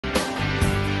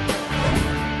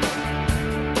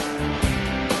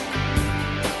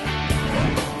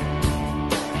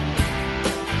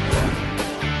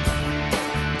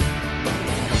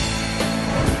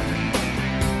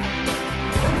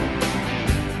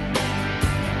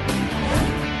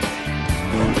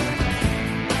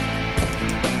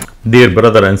Dear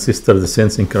brother and sister, the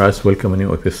saints in Christ, welcome a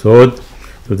new episode.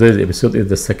 Today's episode is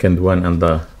the second one, and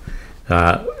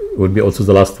will be also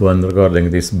the last one regarding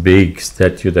this big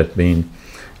statue that been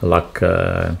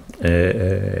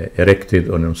erected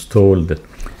or installed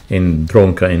in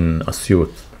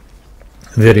Assuit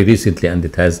very recently, and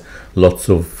it has lots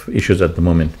of issues at the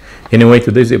moment. Anyway,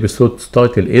 today's episode's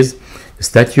title is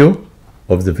 "Statue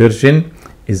of the Virgin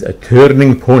is a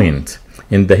turning point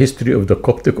in the history of the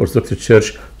Coptic Orthodox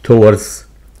Church towards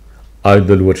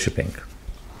idol worshipping."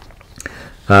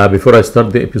 Before I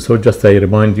start the episode, just I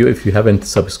remind you, if you haven't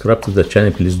subscribed to the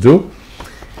channel, please do.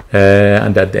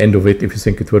 And at the end of it, if you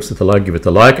think it's worth it a like, give it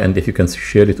a like, and if you can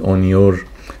share it on your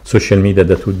social media,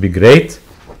 that would be great.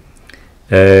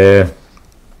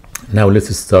 Now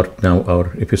let's start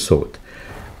our episode.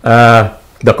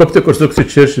 The Coptic Orthodox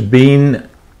Church been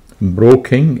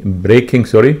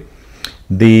breaking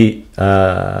the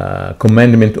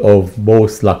commandment of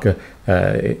both,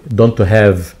 don't to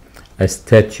have a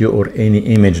statue or any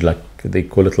image, like they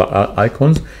call it, like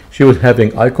icons. She was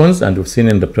having icons, and we've seen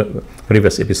in the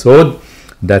previous episode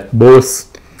that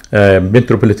both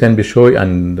Metropolitan of Assuit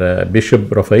and Bishop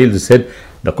Raphael said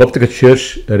the Coptic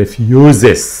Church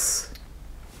refuses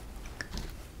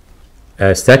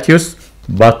statues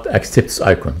but accepts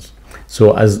icons.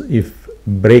 So as if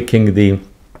breaking the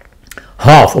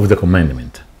half of the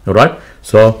commandment. All right.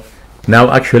 So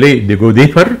now actually they go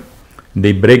deeper.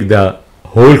 They break the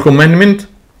whole commandment,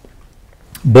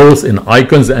 both in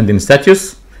icons and in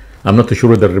statues. I'm not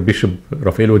sure whether Bishop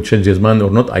Raphael will change his mind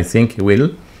or not. I think he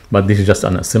will, but this is just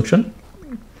an assumption.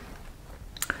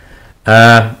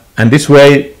 And this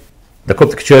way, the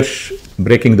Coptic Church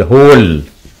breaking the whole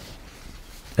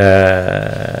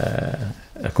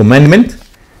commandment,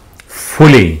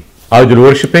 fully idol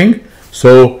worshipping.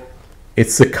 So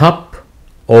it's a cup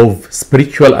of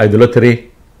spiritual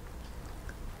idolatry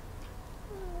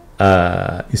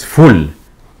is full.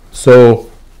 So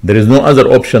there is no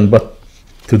other option but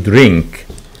to drink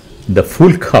the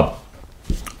full cup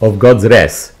of God's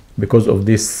wrath because of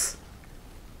this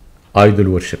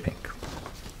idol worshipping.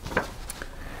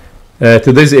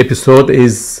 Today's episode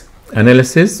is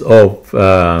analysis of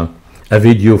a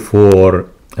video for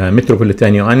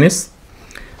Metropolitan Ioannis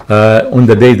on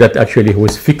the day that actually he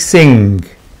was fixing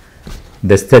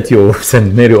the statue of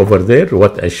Saint Mary over there.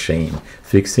 What a shame,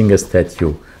 fixing a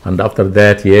statue. And after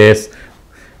that, yes,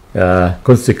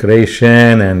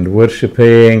 consecration and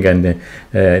worshipping and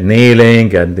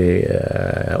kneeling and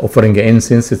offering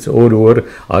incense, it's all over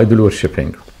idol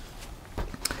worshipping.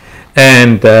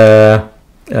 And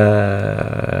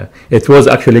it was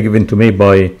actually given to me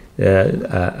by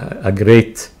a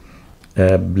great,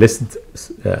 blessed,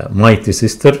 mighty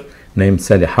sister named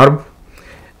Sally Harb.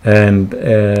 And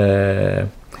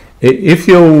if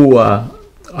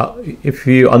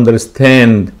you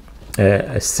understand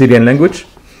Syrian language,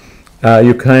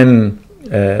 you can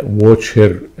watch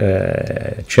her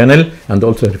channel and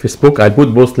also her Facebook. I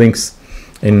put both links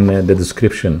in the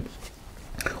description.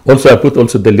 Also, I put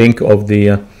also the link of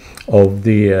the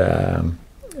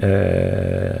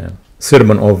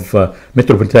sermon of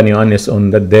Metropolitan Ioannis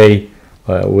on that day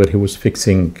where he was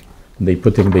putting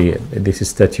this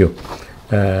statue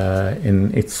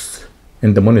in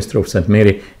the monastery of St.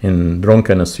 Mary in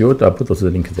Assuit. I put also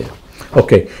the link there.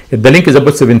 Okay, the link is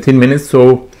about 17 minutes,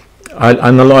 so I'll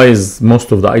analyze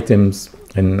most of the items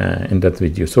in that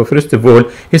video. So first of all,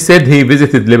 he said he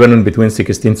visited Lebanon between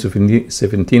 16 to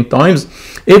 17 times.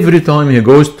 Every time he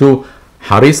goes to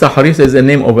Harissa. Harissa is the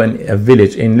name of a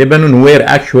village in Lebanon where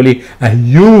actually a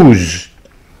huge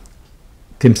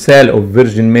timsal of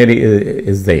Virgin Mary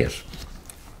is there.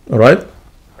 All right.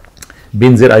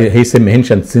 Been there, he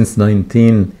mentioned, since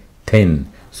 1910.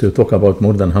 So talk about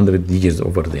more than 100 years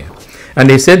over there. And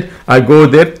he said, I go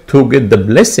there to get the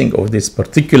blessing of this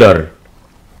particular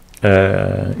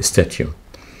statue.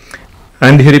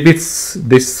 And he repeats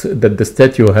this, that the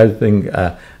statue having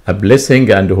a blessing,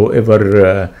 and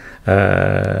whoever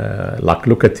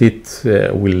look at it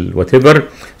will whatever.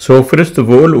 So first of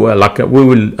all, we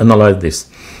will analyze this.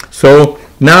 So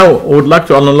now I would like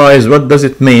to analyze what does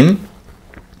it mean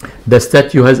the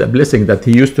statue has a blessing, that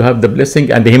he used to have the blessing,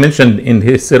 and he mentioned in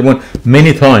his sermon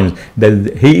many times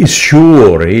that he is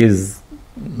sure, he is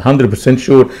 100%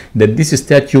 sure that this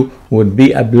statue would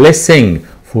be a blessing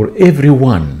for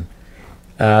everyone.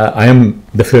 I am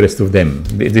the first of them.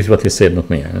 This is what he said, not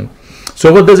me.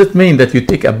 So what does it mean that you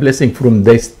take a blessing from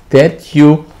the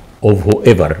statue of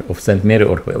whoever, of Saint Mary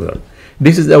or whoever?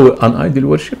 This is an idol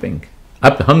worshipping.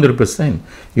 Up to 100%.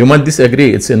 You might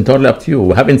disagree. It's entirely up to you.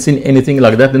 We haven't seen anything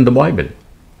like that in the Bible.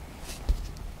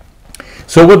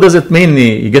 So what does it mean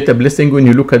you get a blessing when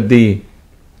you look at the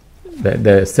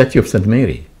the statue of Saint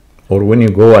Mary, or when you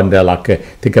go and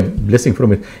take a blessing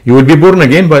from it, you will be born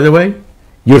again, by the way.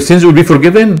 Your sins will be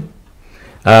forgiven.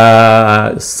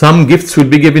 Some gifts will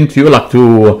be given to you, like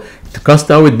to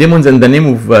cast out demons in the name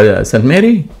of Saint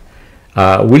Mary.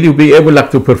 Will you be able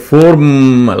to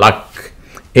perform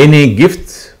any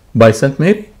gift by Saint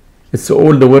Mary? It's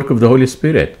all the work of the Holy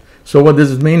Spirit. So what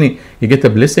does it mean? You get a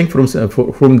blessing from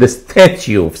the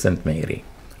statue of Saint Mary.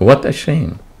 What a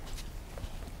shame.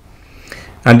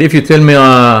 And if you tell me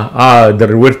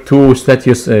there were 2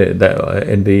 statues in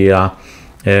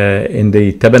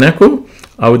the tabernacle,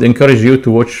 I would encourage you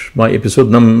to watch my episodes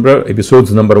number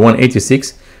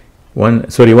 186,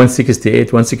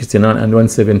 168, 169, and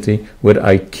 170, where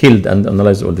I killed and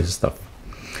analyzed all this stuff.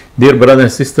 Dear brother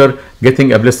and sister,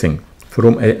 getting a blessing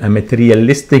from a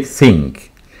materialistic thing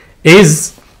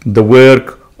is the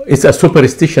work, it's a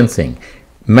superstition thing.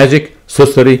 Magic,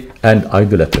 sorcery, and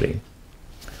idolatry.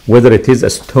 Whether it is a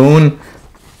stone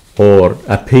or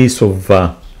a piece of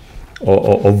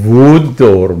wood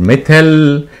or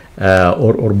metal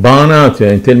or bana,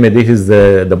 tell me this is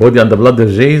the body and the blood of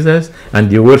Jesus,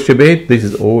 and you worship it, this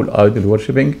is all idol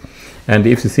worshipping. And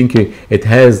if you think it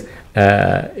has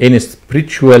any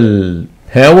spiritual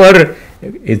power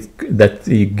that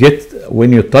you get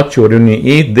when you touch or when you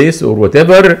eat this or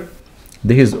whatever,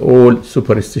 this is all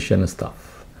superstition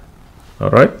stuff. All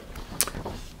right.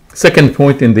 Second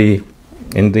point in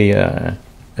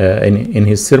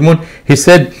his sermon, he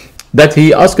said that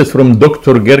he asked from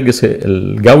Dr. Jurgis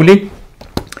al-Gawli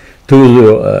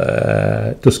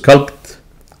to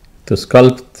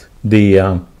sculpt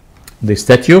the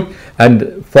statue,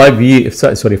 and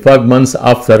 5 months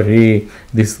after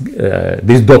this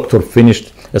doctor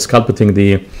finished sculpting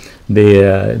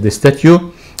the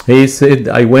statue, he said,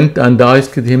 I went and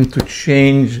asked him to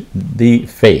change the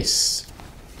face.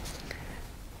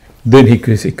 Then he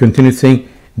continued saying,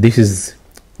 this is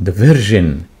the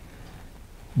Virgin.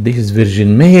 This is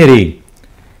Virgin Mary.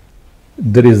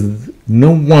 There is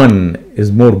no one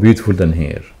is more beautiful than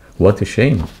her. What a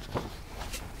shame.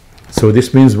 So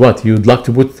this means what? You'd like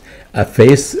to put a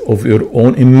face of your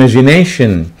own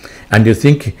imagination, and you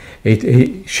think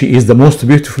she is the most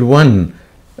beautiful one.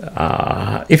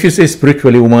 If you say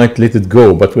spiritually, we might let it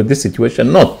go, but with this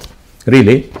situation, not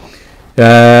really.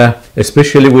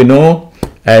 Especially we know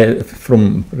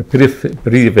from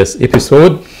previous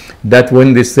episode that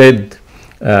when they said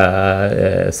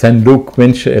Saint Luke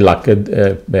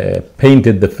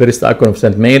painted the first icon of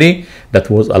Saint Mary, that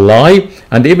was a lie.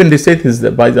 And even they said,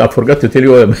 I forgot to tell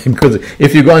you, because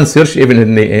if you go and search even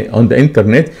on the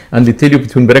internet, and they tell you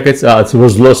between brackets, it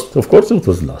was lost. Of course it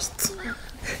was lost.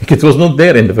 It was not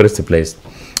there in the first place.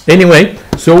 Anyway,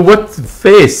 so what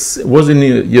face was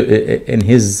in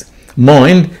his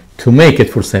mind to make it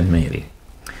for Saint Mary?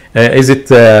 Is it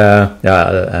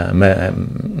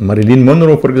Marilyn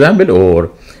Monroe, for example,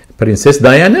 or Princess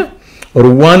Diana, or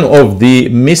one of the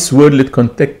Miss World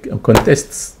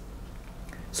contests?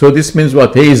 So this means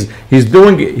what? He's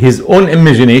doing his own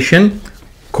imagination,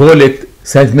 call it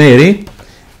Saint Mary,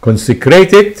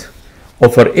 consecrate it,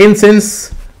 offer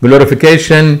incense,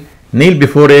 glorification, kneel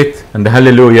before it, and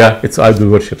hallelujah, it's idol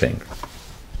worshipping.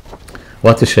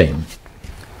 What a shame.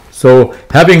 So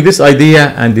having this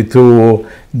idea and to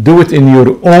do it in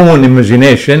your own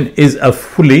imagination is a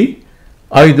fully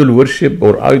idol worship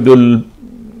or idol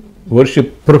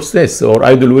worship process or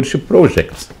idol worship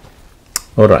project.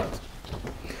 All right.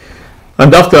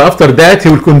 And after that, he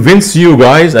will convince you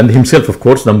guys, and himself, of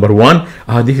course, number one,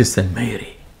 this is Saint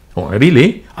Mary. Oh,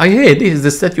 really? This is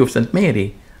the statue of Saint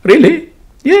Mary. Really?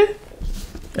 Yeah.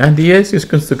 And yes, he's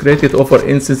consecrated, offer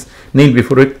incense, kneel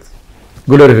before it,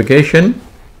 glorification.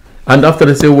 And after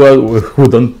they say, well, who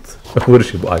don't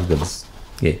worship idols?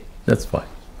 Yeah, that's fine.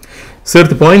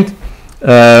 Third point,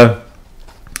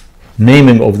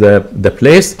 naming of the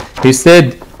place. He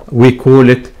said we call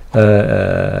it,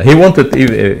 he wanted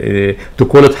to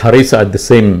call it Harissa at the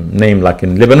same name like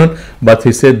in Lebanon, but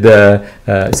he said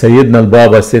Sayyidina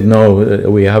al-Baba said no,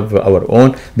 we have our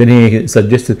own. Then he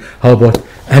suggested, how about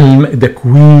the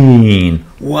Queen?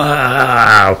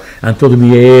 Wow! And told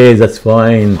me, yes, that's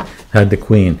fine, had the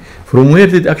Queen. From where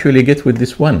did actually get with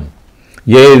this one?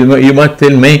 Yeah, you might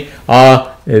tell me,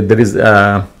 there is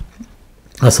a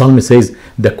psalm says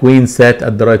the Queen sat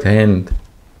at the right hand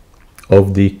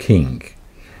of the king.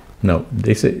 No,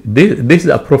 this is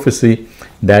a prophecy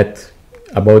that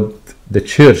about the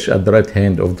church at the right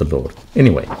hand of the Lord.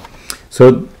 Anyway,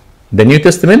 so the New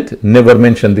Testament never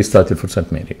mentioned this title for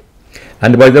Saint Mary.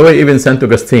 And by the way, even St.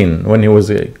 Augustine, when he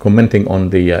was commenting on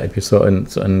the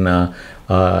episode on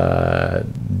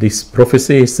this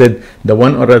prophecy, he said, the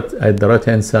one at the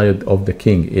right-hand side of the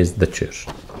king is the church.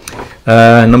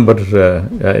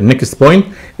 Next point,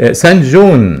 St.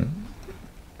 John,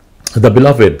 the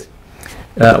beloved,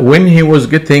 when he was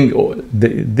getting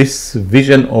this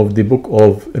vision of the book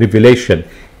of Revelation,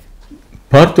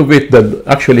 part of it that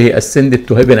actually he ascended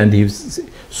to heaven and he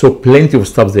saw plenty of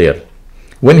stuff there.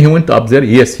 When he went up there,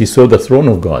 yes, he saw the throne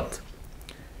of God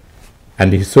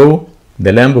and he saw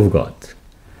the Lamb of God.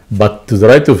 But to the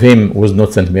right of him was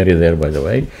not St. Mary there, by the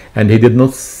way, and he did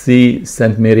not see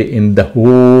St. Mary in the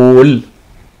whole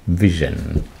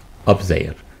vision up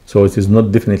there. So it is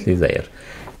not definitely there.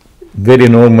 Very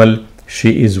normal.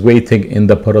 She is waiting in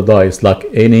the paradise like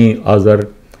any other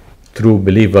true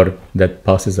believer that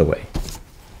passes away.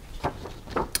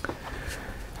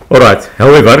 All right.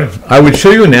 However, I will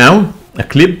show you now a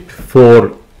clip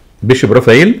for Bishop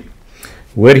Raphael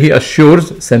where he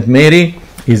assures St. Mary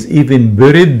is even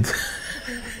buried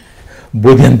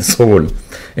body and soul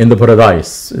in the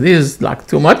paradise. This is like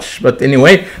too much, but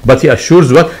anyway, but he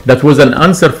assures what that was an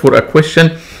answer for a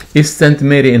question: is St.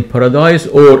 Mary in paradise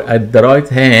or at the right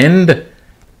hand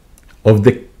of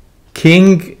the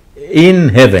king in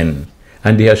heaven?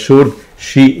 And he assured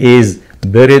she is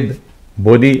buried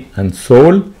body and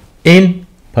soul in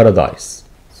paradise.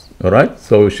 All right,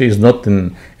 so she is not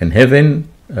in heaven.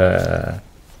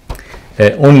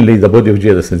 Only the body of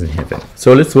Jesus is in heaven.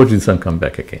 So let's watch this and come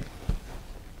back again.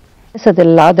 جسد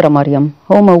العذراء مريم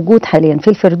هو موجود حاليا في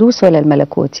الفردوس ولا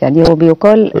الملكوت؟ يعني هو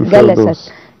بيقال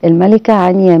جلست الملكة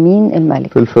عن يمين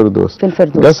الملك. في الفردوس. في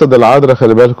الفردوس. جسد العذراء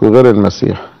خلي بالكم غير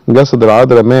المسيح. جسد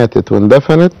العذراء ماتت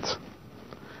واندفنت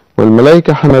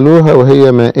والملائكة حملوها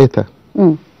وهي مائتة.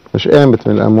 مش قامت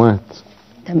من الأموات.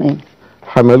 تمام.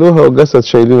 حملوها والجسد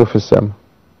شايلينه في السماء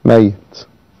ميت.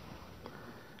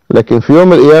 لكن في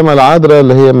يوم القيامة العذراء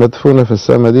اللي هي مدفونة في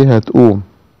السماء دي هتقوم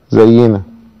زينا.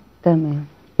 تمام.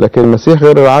 لكن المسيح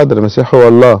غير العذراء، المسيح هو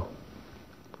الله.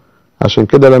 عشان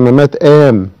كده لما مات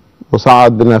قام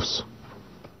وصعد بنفسه.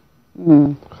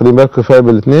 خلي بالكم فرق بين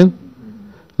الاثنين.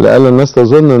 لأن الناس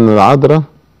تظن ان العذراء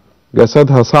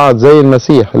جسدها صعد زي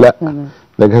المسيح، لا.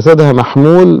 ده جسدها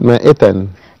محمول مائتا.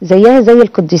 زيها زي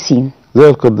القديسين. زي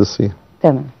القديسين.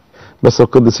 تمام. بس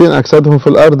القديسين أجسادهم في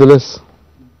الأرض لسه.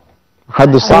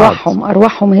 محدش صعد.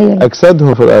 أرواحهم هي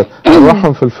أجسادهم في الأرض،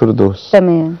 أرواحهم في الفردوس.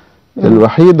 تمام.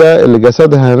 الوحيدة اللي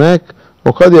جسدها هناك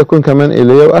وقد يكون كمان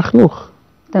إيليا وأخنوخ.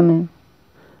 تمام.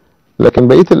 لكن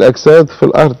بقية الأجساد في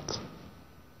الأرض.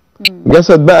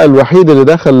 جسد بقى الوحيد اللي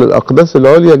دخل للأقداس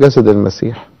العليا جسد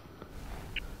المسيح.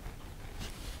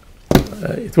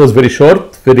 It was very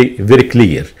short, very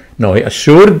clear. No, he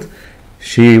assured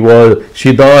she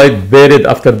died, buried.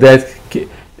 After that,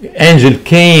 angel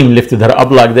came, lifted her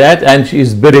up like that, and she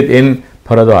is buried in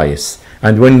paradise.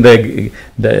 And when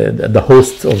the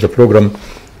host of the program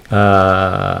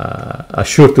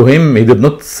assured to him, he did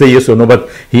not say yes or no, but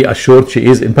he assured she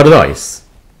is in paradise,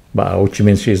 which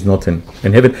means she is not in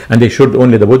heaven. And they assured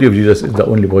only the body of Jesus is the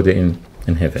only body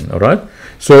in heaven. All right.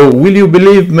 So will you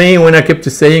believe me when I kept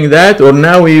saying that, or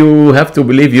now you have to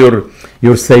believe your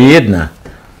Sayyidna,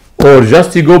 or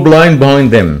just you go blind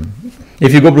behind them?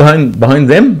 If you go behind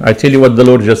them, I tell you what the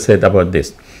Lord just said about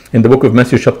this. In the book of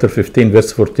Matthew chapter 15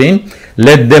 verse 14,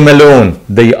 let them alone.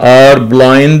 They are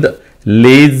blind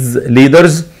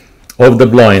leaders of the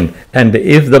blind. And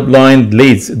if the blind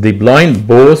leads the blind,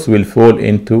 both will fall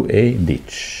into a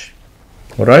ditch.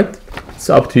 All right? It's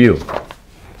up to you.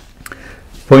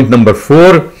 Point number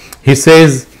 4, he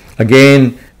says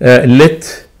again,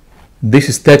 let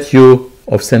this statue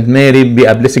of St. Mary be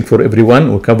a blessing for everyone.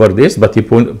 We'll cover this, but he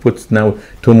puts now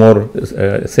two more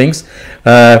things.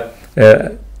 A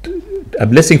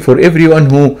blessing for everyone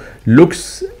who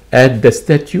looks at the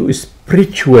statue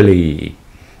spiritually.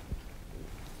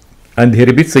 And he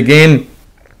repeats again,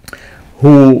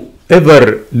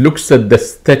 whoever looks at the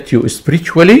statue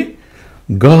spiritually,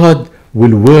 God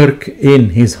will work in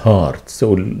his heart.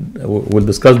 So we'll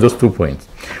discuss those 2 points.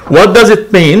 What does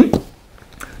it mean,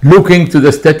 looking to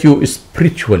the statue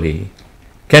spiritually?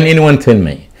 Can anyone tell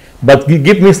me? But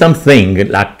give me something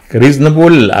like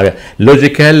reasonable,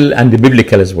 logical, and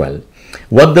biblical as well.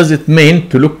 What does it mean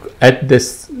to look at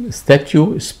this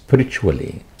statue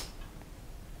spiritually?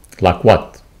 Like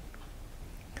what?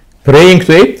 Praying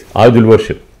to it, idol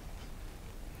worship.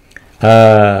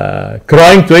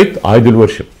 Crying to it, idol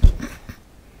worship.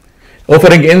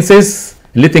 Offering incense,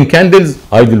 lighting candles,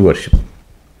 idol worship.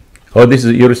 Oh, this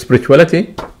is your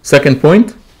spirituality. Second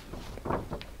point.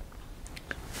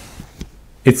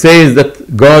 It says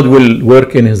that God will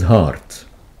work in his heart.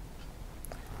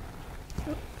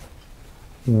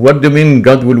 what do you mean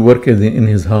God will work in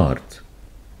his heart?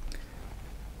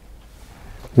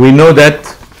 We know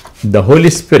that the Holy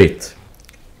Spirit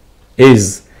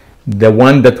is the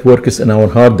one that works in our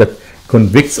heart, that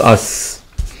convicts us.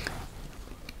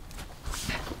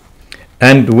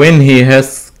 And when he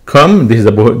has come, this is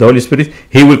the Holy Spirit,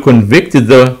 he will convict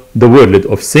the world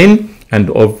of sin and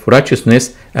of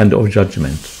righteousness and of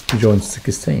judgment. John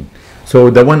 16. So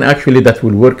the one actually that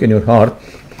will work in your heart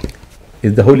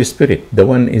is the Holy Spirit. The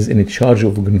one is in charge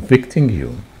of convicting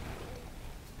you.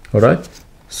 All right?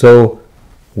 So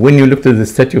when you look to the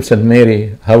statue of St.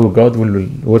 Mary, how God will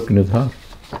work in your heart?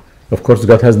 Of course,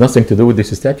 God has nothing to do with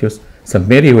these statues. St.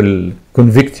 Mary will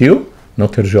convict you,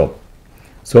 not her job.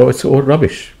 So it's all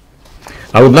rubbish.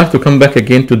 I would like to come back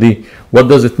again to the, what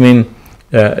does it mean,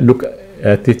 look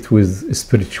at it with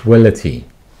spirituality.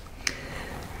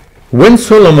 When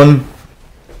Solomon,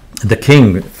 the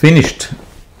king, finished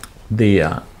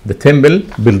the temple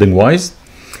building wise,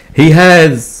 he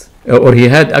had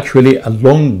actually a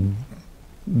long,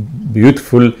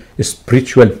 beautiful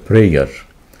spiritual prayer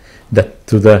that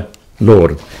to the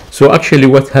Lord. So actually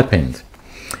what happened?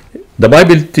 The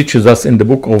Bible teaches us in the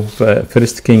book of 1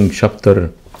 Kings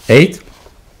chapter 8,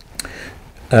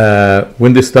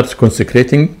 when they start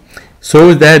consecrating,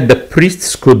 so that the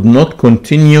priests could not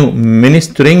continue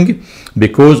ministering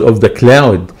because of the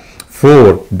cloud,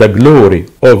 for the glory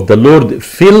of the Lord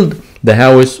filled the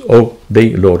house of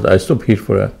the Lord. I stop here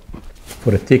for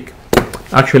a tick.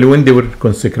 Actually, when they were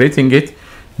consecrating it,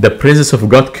 the presence of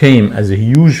God came as a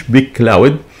huge big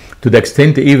cloud, to the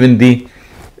extent even the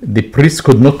priests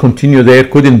could not continue there,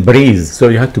 couldn't breathe, so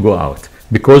you had to go out,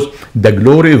 because the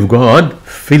glory of God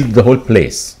filled the whole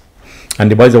place.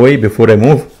 And by the way, before I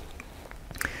move,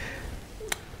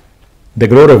 the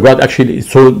glory of God actually,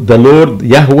 so the Lord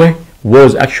Yahweh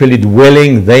was actually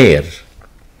dwelling there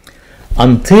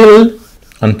until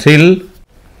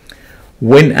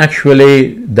when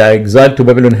actually the exile to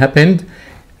Babylon happened.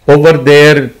 Over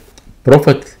there,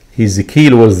 prophet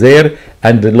Ezekiel was there,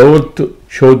 and the Lord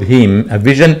showed him a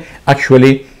vision.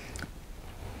 Actually,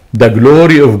 the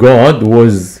glory of God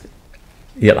was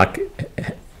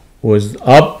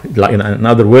up, like in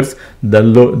other words, the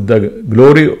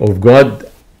glory of God,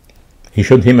 he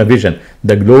showed him a vision.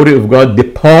 The glory of God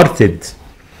departed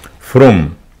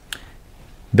from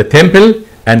the temple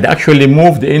and actually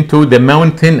moved into the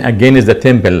mountain against the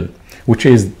temple, which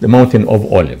is the mountain of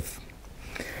Olive.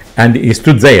 And he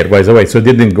stood there, by the way, so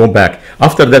didn't go back.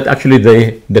 After that, actually,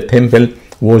 the temple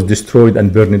was destroyed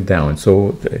and burned down.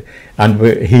 So, and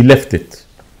he left it.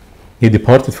 He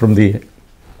departed from the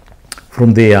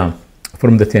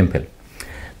temple.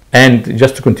 And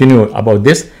just to continue about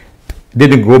this,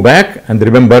 didn't go back. And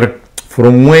remember,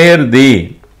 from where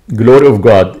the glory of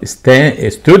God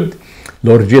stood,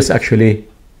 Lord Jesus actually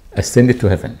ascended to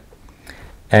heaven.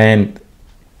 And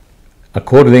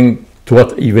according to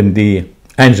what even the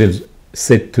angels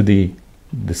said to the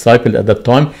disciple at that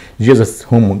time, Jesus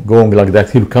whom going like that,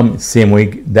 he'll come same way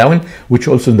down, which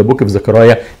also in the book of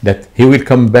Zechariah, that he will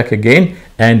come back again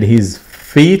and his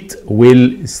feet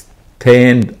will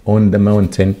stand on the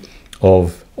mountain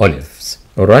of Olives.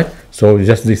 All right, so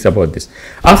just this about this.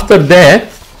 After that,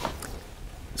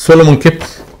 Solomon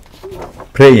kept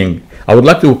praying. I would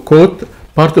like to quote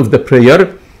part of the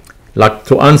prayer, like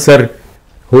to answer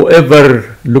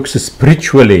whoever looks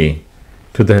spiritually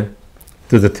to the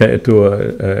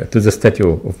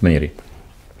statue of Mary.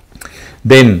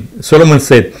 Then Solomon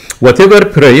said, whatever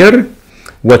prayer,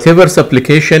 whatever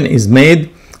supplication is made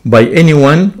by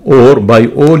anyone or by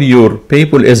all your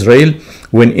people Israel,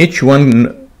 when each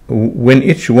one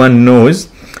knows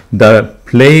the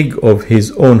plague of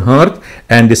his own heart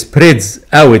and spreads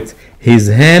out his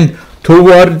hand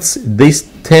towards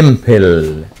this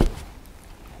temple,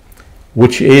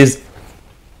 which is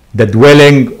the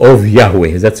dwelling of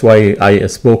Yahweh. That's why I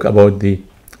spoke about the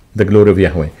glory of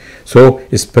Yahweh. So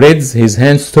he spreads his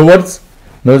hands towards,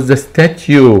 not the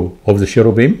statue of the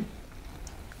cherubim,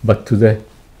 but to the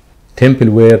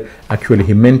temple, where actually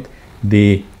he meant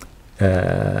the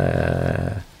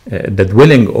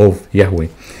dwelling of Yahweh.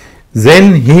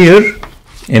 Then here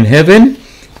in heaven,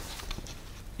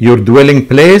 your dwelling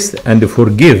place, and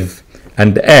forgive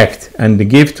and act and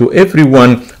give to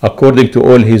everyone according to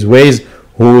all his ways,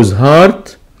 whose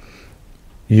heart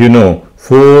you know,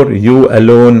 for you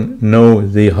alone know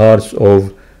the hearts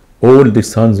of all the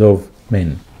sons of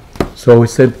men. So he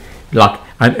said, like,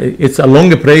 and it's a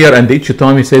long prayer, and each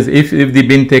time he says, if they've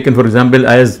been taken, for example,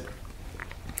 as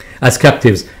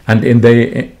captives, and in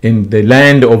the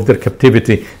land of their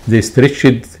captivity, they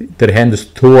stretched their hands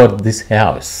toward this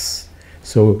house.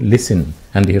 So listen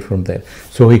and hear from there.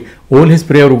 So all his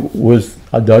prayer was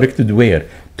are directed where?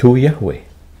 To Yahweh.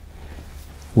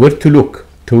 Where to look?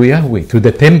 To Yahweh, to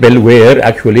the temple where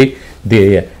actually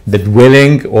the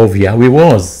dwelling of Yahweh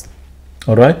was.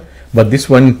 All right? But this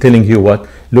one telling you what?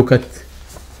 Look at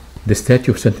the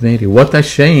statue of Saint Mary. What a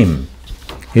shame.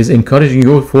 He's encouraging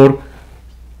you for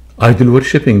idol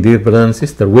worshipping, dear brother and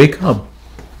sister. Wake up.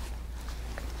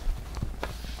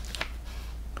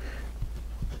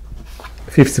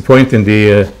 Fifth point in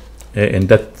the in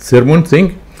that sermon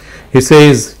thing, he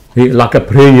says, like a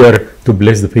prayer to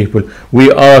bless the people.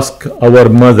 We ask our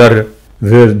mother,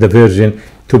 the Virgin,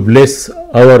 to bless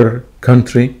our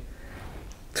country,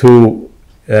 to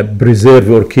preserve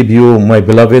or keep you, my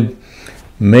beloved.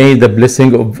 May the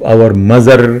blessing of our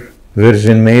mother,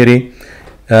 Virgin Mary,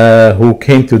 who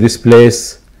came to this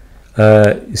place,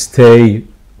 stay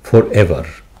forever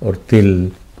or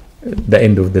till the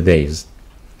end of the days.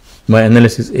 My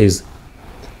analysis is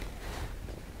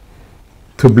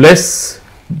to bless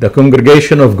the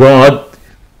congregation of God,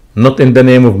 not in the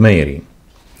name of Mary.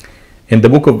 In the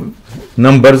book of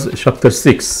Numbers, chapter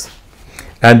 6,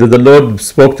 and the Lord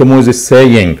spoke to Moses,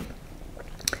 saying,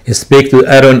 He spake to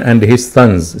Aaron and his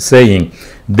sons, saying,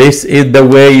 This is the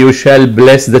way you shall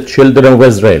bless the children of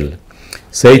Israel.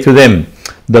 Say to them,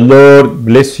 The Lord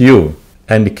bless you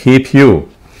and keep you.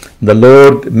 The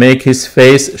Lord make his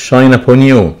face shine upon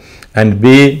you and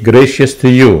be gracious to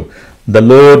you. The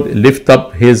Lord lift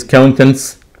up his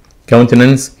countenance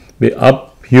be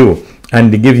up you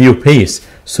and give you peace.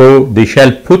 So they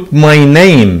shall put my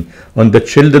name on the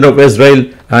children of Israel,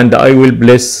 and I will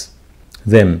bless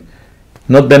them.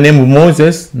 Not the name of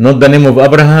Moses, not the name of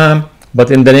Abraham,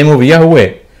 but in the name of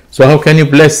Yahweh. So how can you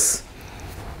bless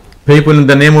people in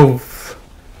the name of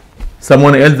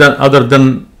someone else other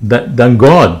than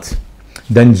God,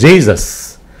 than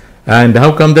Jesus? And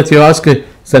how come that you ask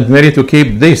Saint Mary to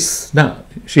keep this? No,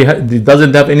 she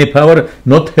doesn't have any power,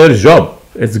 not her job.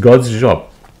 It's God's job.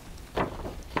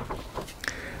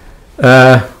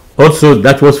 Also,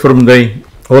 that was from the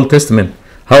Old Testament.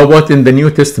 How about in the New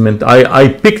Testament? I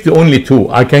picked only two.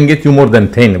 I can get you more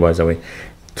than 10, by the way.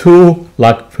 Two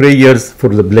like prayers for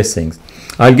the blessings.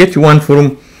 I'll get you one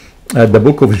from the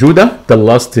book of Judah, the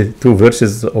last two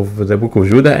verses of the book of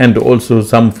Judah, and also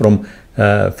some from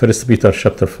 1 Peter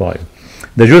chapter 5.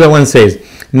 The Judah one says,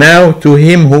 Now to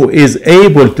him who is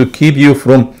able to keep you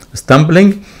from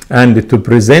stumbling and to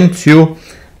present you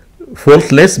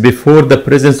faultless before the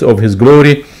presence of his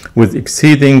glory with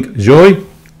exceeding joy,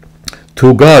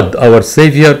 to God our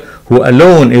Savior, who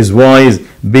alone is wise,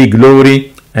 be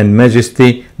glory and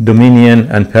majesty, dominion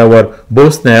and power,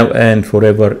 both now and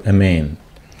forever. Amen.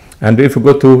 And if we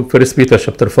go to 1 Peter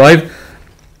chapter 5,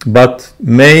 but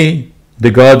may the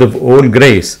God of all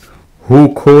grace,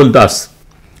 who called us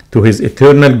to his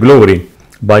eternal glory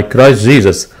by Christ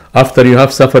Jesus, after you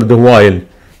have suffered a while,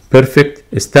 perfect,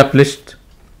 establish,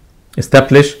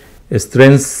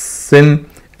 strengthen,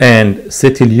 and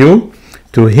settle you.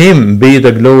 To him be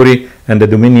the glory and the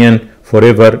dominion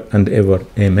forever and ever.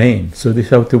 Amen. So this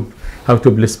is how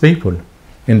to bless people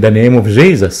in the name of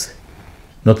Jesus,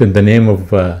 not in the name of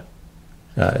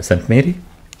Saint Mary.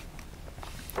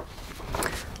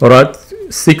 All right,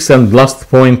 sixth and last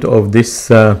point of this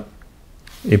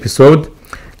episode.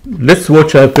 Let's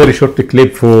watch a very short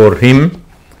clip for him,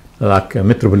 like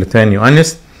Metropolitan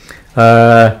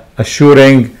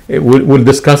assuring. We'll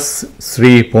discuss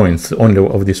 3 points only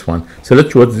of this one. So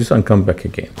let's watch this and come back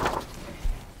again.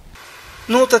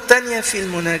 النقطة الثانية في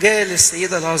المناجاة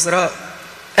للسيدة العذراء: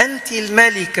 أنت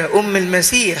الملكة أم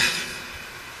المسيح،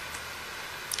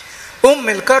 أم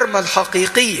الكرمة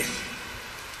الحقيقية،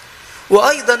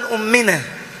 وأيضا أمنا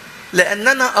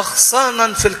لأننا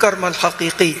أغصانا في الكرمة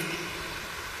الحقيقية.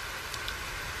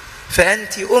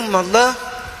 فأنت أم الله،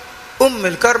 أم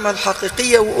الكرمة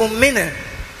الحقيقية، وأمنا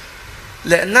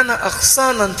لأننا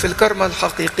أغصانا في الكرمة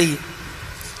الحقيقية.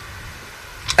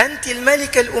 أنت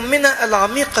الملكة الأمنا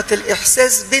العميقة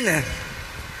الإحساس بنا.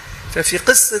 ففي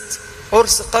قصة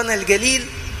عرس قانا الجليل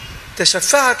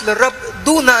تشفعت للرب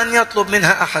دون أن يطلب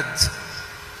منها أحد.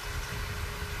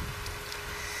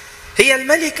 هي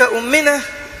الملكة أمنا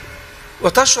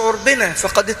وتشعر بنا،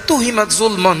 فقد اتهمت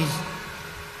ظلما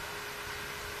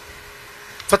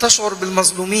فتشعر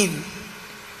بالمظلومين،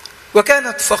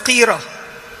 وكانت فقيرة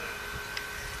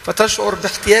فتشعر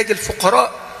باحتياج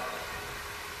الفقراء،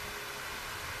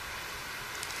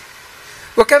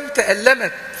 وكم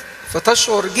تألمت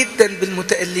فتشعر جدا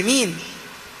بالمتألمين.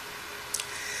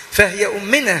 فهي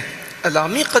أمنا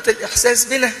العميقة الإحساس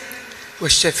بنا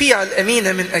والشفيعة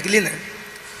الأمينة من أجلنا.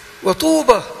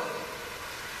 وطوبى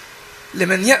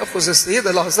لمن يأخذ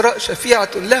السيدة العذراء شفيعة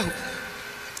له.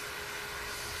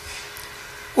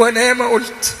 وأنا ياما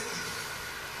قلت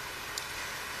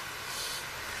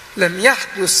لم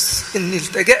يحدث أني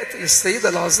التجأت للسيدة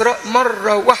العذراء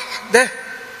مرة واحدة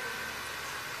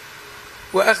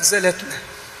وأخذلتنا.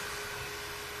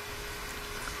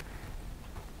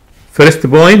 First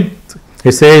point,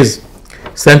 he says,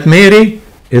 Saint Mary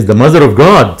is the mother of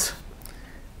God.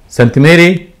 Saint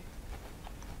Mary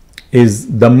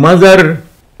is the mother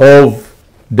of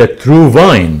the true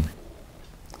vine.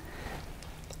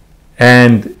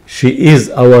 And she is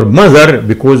our mother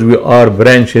because we are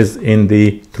branches in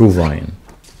the true vine.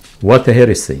 What a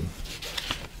heresy.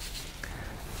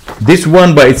 This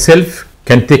one by itself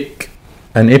can take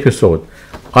an episode.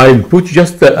 I'll put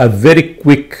just a very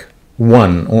quick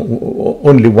one,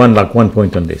 only one, like 1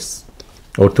 point on this,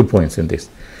 or 2 points in this.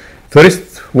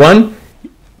 First one,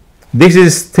 this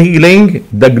is stealing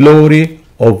the glory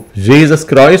of Jesus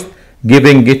Christ,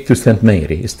 giving it to Saint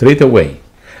Mary straight away.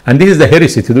 And this is the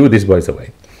heresy to do this, by the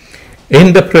way.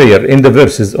 In the prayer, in the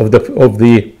verses of the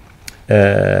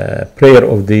prayer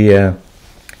of the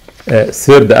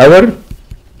third hour,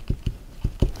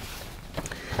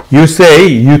 you say,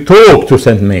 you talk to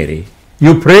Saint Mary,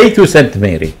 you pray to Saint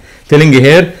Mary, telling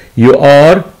her you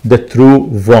are the true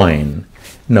vine.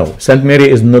 No, Saint Mary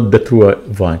is not the true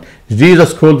vine.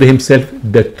 Jesus called himself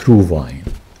the true vine.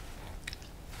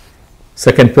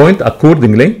 Second point,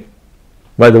 accordingly,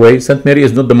 by the way, Saint Mary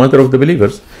is not the mother of the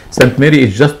believers. Saint Mary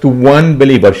is just one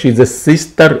believer. She is a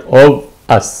sister of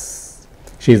us.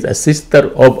 She is a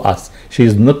sister of us. She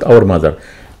is not our mother.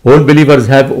 All believers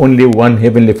have only one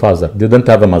heavenly Father. They don't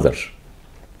have a mother.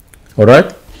 All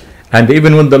right? And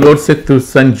even when the Lord said to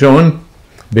St. John,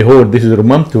 behold, this is your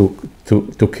mom,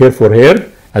 to care for her,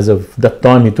 as of that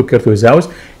time he took her to his house,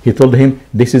 he told him,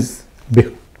 this is,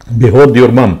 behold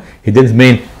your mom. He didn't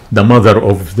mean the mother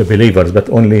of the believers, but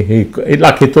only he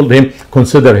told him,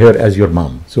 consider her as your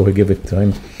mom. So he gave it to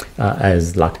him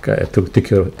as like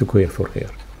to care for her.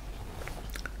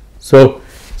 So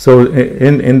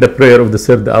in the prayer of the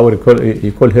third hour,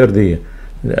 he called her the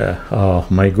oh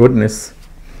my goodness.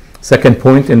 Second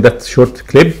point in that short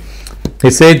clip, he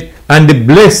said, and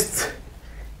blessed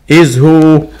is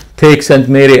who takes Saint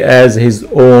Mary as his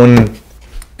own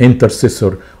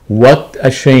intercessor. What a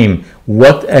shame!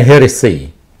 What a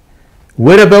heresy!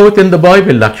 Where about in the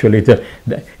Bible, actually?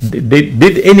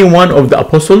 Did any one of the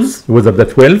apostles, whether the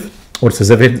 12 or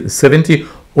 70,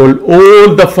 or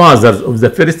all the fathers of the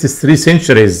first 3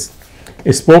 centuries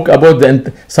spoke about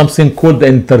something called the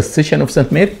intercession of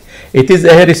Saint Mary? It is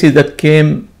a heresy that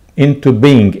came into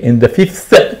being in the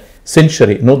 5th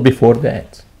century, not before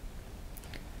that.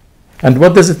 And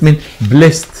what does it mean?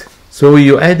 Blessed. So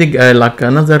you're adding like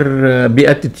another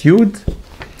beatitude?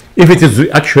 If it is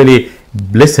actually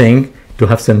blessing, to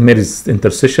have St. Mary's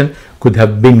intercession could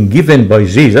have been given by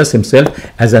Jesus himself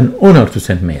as an honor to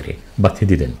St. Mary, but he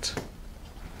didn't.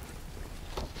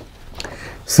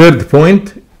 Third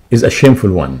point is a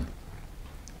shameful one.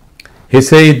 He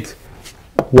said,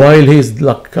 while he's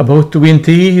like about to be in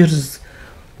tears,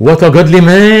 what a godly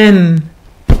man.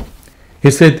 He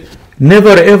said, never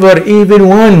ever, even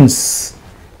once,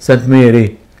 St.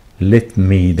 Mary, let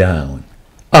me down.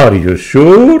 Are you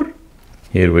sure?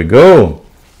 Here we go.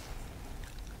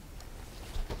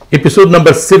 Episode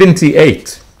number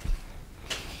 78.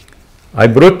 I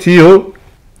brought to you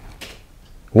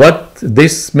what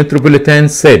this Metropolitan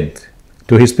said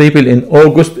to his people in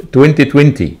August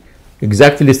 2020,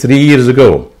 exactly 3 years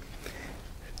ago.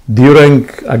 During,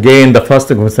 again, the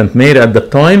fasting of St. Mary at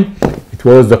that time, it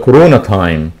was the Corona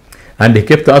time. And he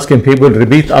kept asking people,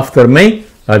 repeat after me.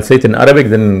 I'll say it in Arabic,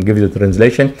 then give you the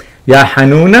translation. Ya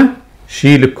Hanuna,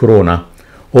 shil Corona.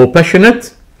 O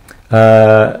passionate,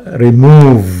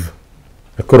 remove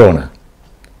the Corona.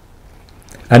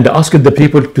 And asked the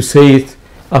people to say it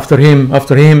after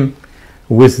him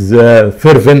with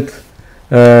fervent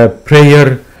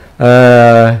prayer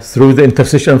through the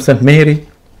intercession of St. Mary.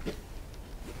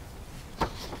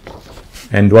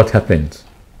 And what happened?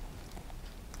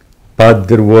 But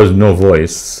there was no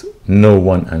voice, no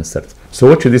one answered. So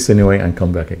watch this anyway and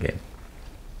come back again.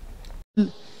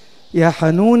 يا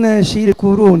حنونة شيل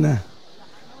كورونا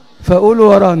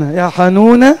فقولوا ورانا يا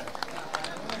حنونة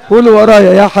قولوا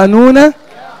ورايا يا حنونة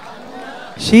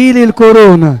شيل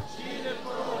الكورونا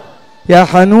يا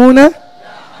حنونة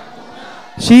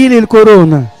شيل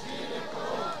الكورونا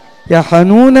يا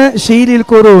حنونة شيل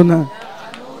الكورونا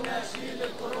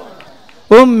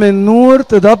أم النور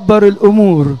تدبر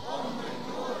الأمور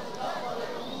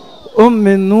أم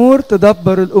النور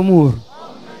تدبر الأمور.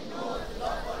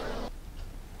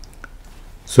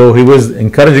 So he was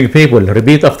encouraging people,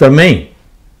 repeat after me.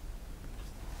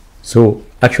 So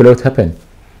actually what happened?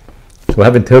 So I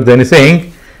haven't heard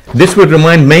anything. This would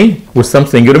remind me with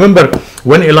something. You remember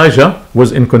when Elijah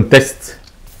was in contest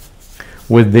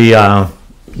with the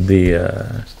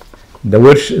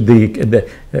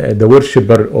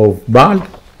worshipper of Baal,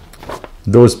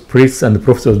 those priests and the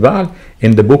prophets of Baal,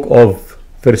 in the book of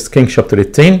 1 Kings chapter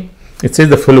 18, it says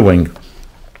the following: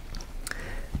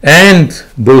 and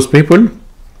those people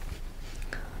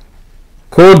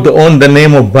called on the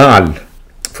name of Baal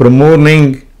from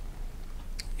morning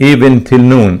even till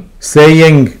noon,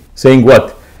 saying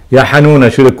what? Ya Hanuna,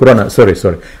 shil Qur'an. Sorry.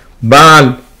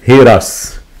 Baal, hear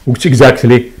us. Which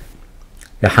exactly?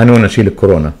 Ya Hanuna, shil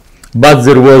Qur'an. But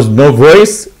there was no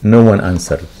voice, no one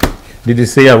answered. Did you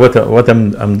see what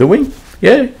I'm doing?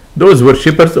 Yeah, those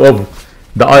worshippers of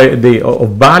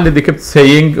of Baal, they kept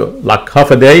saying like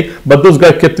half a day, but those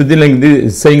guys kept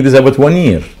saying this about 1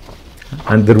 year,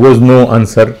 and there was no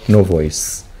answer, no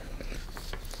voice.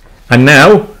 And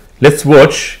now let's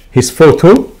watch his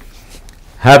photo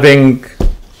having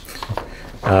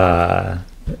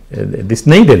this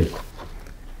needle.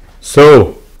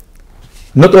 So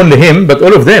not only him, but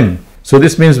all of them. So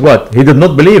this means what? He did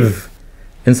not believe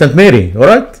in Saint Mary, all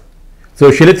right?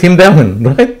 So she let him down,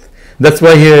 right? That's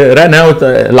why he ran out,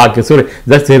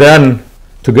 that he ran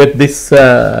to get this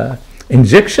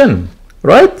injection,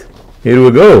 right? Here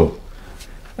we go.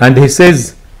 And he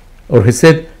said,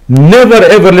 never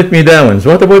ever let me down.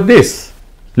 So what about this?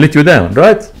 Let you down,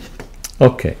 right?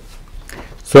 Okay.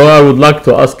 So I would like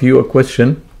to ask you a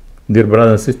question, dear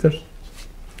brothers and sisters.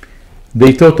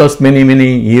 They taught us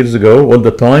many years ago, all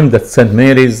the time, that Saint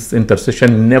Mary's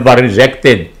intercession never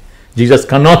rejected. Jesus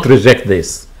cannot reject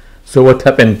this. So what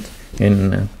happened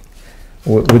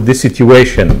with this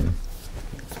situation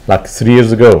like 3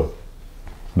 years ago?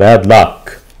 Bad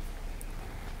luck.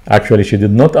 Actually, she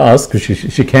did not ask.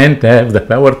 She can't have the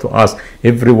power to ask.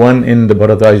 Everyone in the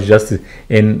paradise just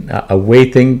in a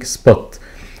waiting spot.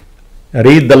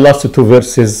 Read the last 2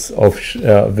 verses of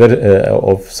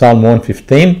Psalm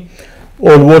 115,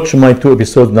 or watch my 2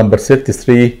 episodes, number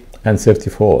 33 and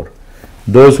 34.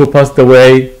 Those who passed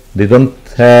away, they don't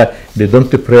pray, they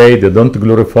don't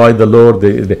glorify the Lord,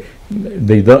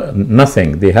 they don't,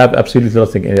 nothing. They have absolutely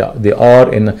nothing. They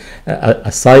are in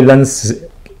a silence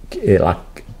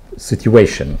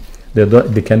situation.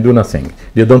 They can do nothing.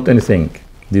 They don't anything.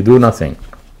 They do nothing.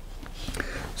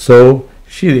 So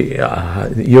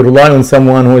you rely on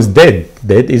someone who is dead.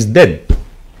 Dead is dead.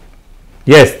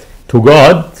 Yes, to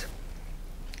God,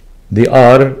 they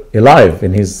are alive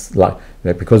in his life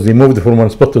because they moved from one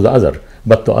spot to the other.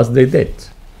 But to us, they did.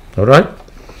 All right.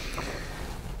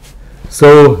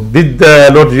 So did the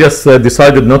Lord just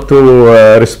decided not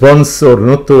to respond or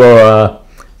not to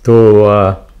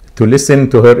listen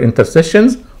to her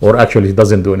intercessions, or actually he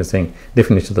doesn't do anything?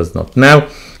 Definitely he does not. Now,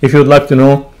 if you would like to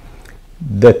know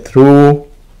the true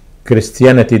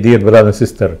Christianity, dear brother and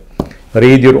sister,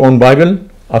 read your own Bible,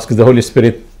 ask the Holy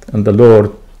Spirit and the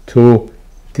Lord to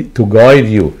guide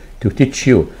you, to teach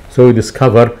you, so you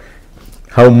discover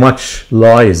how much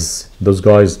lies those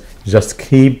guys just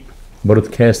keep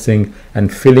broadcasting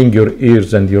and filling your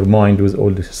ears and your mind with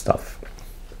all this stuff.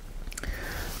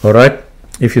 All right.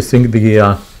 If you think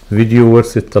the video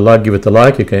worth it a like, give it a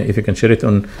like. If you can share it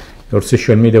on your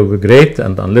social media, would be great.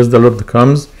 And unless the Lord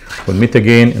comes, we'll meet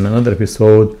again in another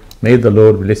episode. May the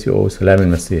Lord bless you all. Salam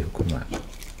al-Masih.